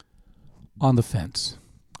On the Fence,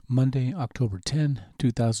 Monday, October 10,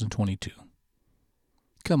 2022.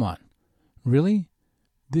 Come on, really?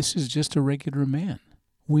 This is just a regular man.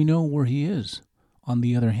 We know where he is. On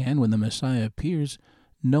the other hand, when the Messiah appears,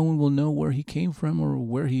 no one will know where he came from or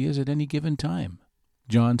where he is at any given time.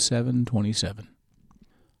 John 7:27.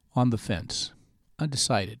 On the fence,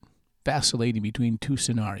 undecided, vacillating between two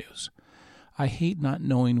scenarios. I hate not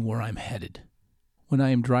knowing where I'm headed. When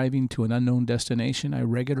I am driving to an unknown destination, I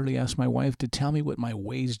regularly ask my wife to tell me what my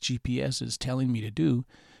Waze GPS is telling me to do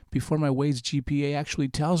before my Waze GPA actually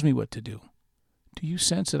tells me what to do. Do you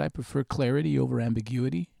sense that I prefer clarity over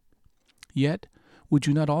ambiguity? Yet, would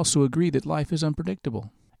you not also agree that life is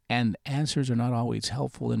unpredictable, and answers are not always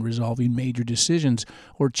helpful in resolving major decisions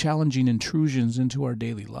or challenging intrusions into our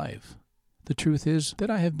daily life? The truth is that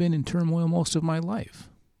I have been in turmoil most of my life.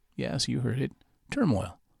 Yes, you heard it,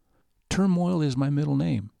 turmoil. Turmoil is my middle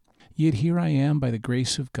name. Yet here I am by the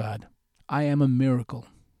grace of God. I am a miracle.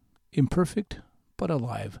 Imperfect, but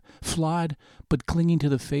alive. Flawed, but clinging to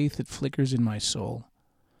the faith that flickers in my soul.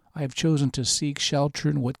 I have chosen to seek shelter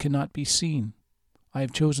in what cannot be seen. I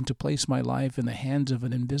have chosen to place my life in the hands of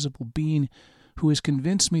an invisible being who has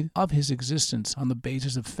convinced me of his existence on the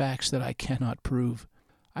basis of facts that I cannot prove.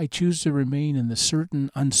 I choose to remain in the certain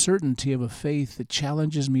uncertainty of a faith that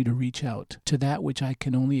challenges me to reach out to that which I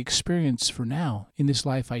can only experience for now in this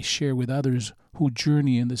life I share with others who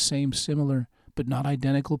journey in the same similar but not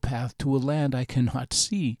identical path to a land I cannot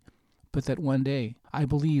see, but that one day I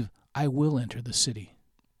believe I will enter the city.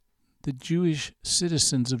 The Jewish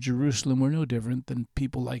citizens of Jerusalem were no different than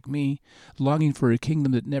people like me, longing for a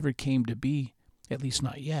kingdom that never came to be, at least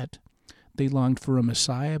not yet. They longed for a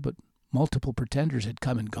Messiah, but multiple pretenders had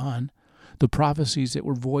come and gone. The prophecies that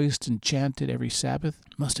were voiced and chanted every Sabbath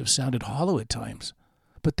must have sounded hollow at times,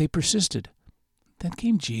 but they persisted. Then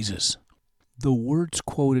came Jesus. The words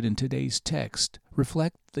quoted in today's text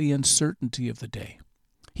reflect the uncertainty of the day.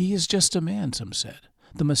 He is just a man, some said.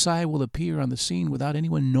 The Messiah will appear on the scene without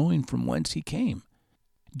anyone knowing from whence he came.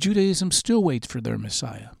 Judaism still waits for their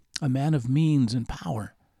Messiah, a man of means and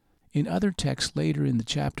power. In other texts later in the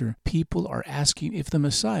chapter, people are asking if the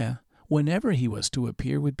Messiah, whenever he was to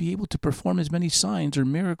appear, would be able to perform as many signs or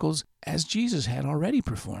miracles as Jesus had already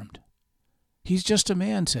performed. He's just a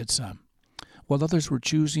man, said some, while others were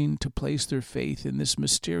choosing to place their faith in this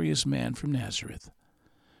mysterious man from Nazareth.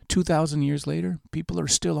 2,000 years later, people are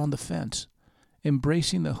still on the fence,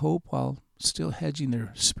 embracing the hope while still hedging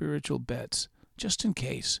their spiritual bets, just in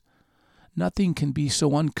case. Nothing can be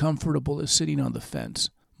so uncomfortable as sitting on the fence,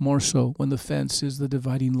 more so when the fence is the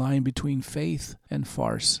dividing line between faith and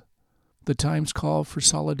farce. The times call for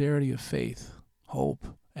solidarity of faith, hope,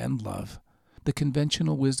 and love. The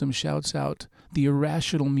conventional wisdom shouts out the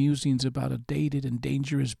irrational musings about a dated and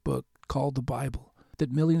dangerous book called the Bible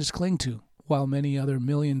that millions cling to, while many other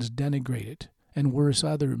millions denigrate it, and worse,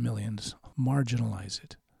 other millions marginalize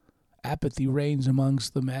it. Apathy reigns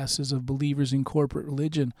amongst the masses of believers in corporate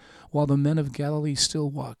religion, while the men of Galilee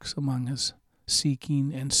still walks among us,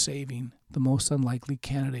 seeking and saving the most unlikely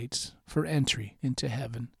candidates for entry into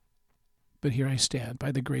heaven. But here I stand,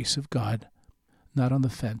 by the grace of God, not on the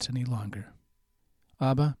fence any longer.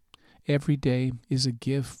 Abba, every day is a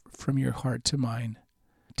gift from your heart to mine.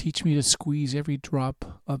 Teach me to squeeze every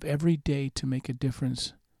drop of every day to make a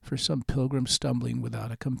difference for some pilgrim stumbling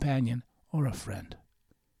without a companion or a friend.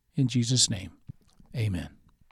 In Jesus' name, amen.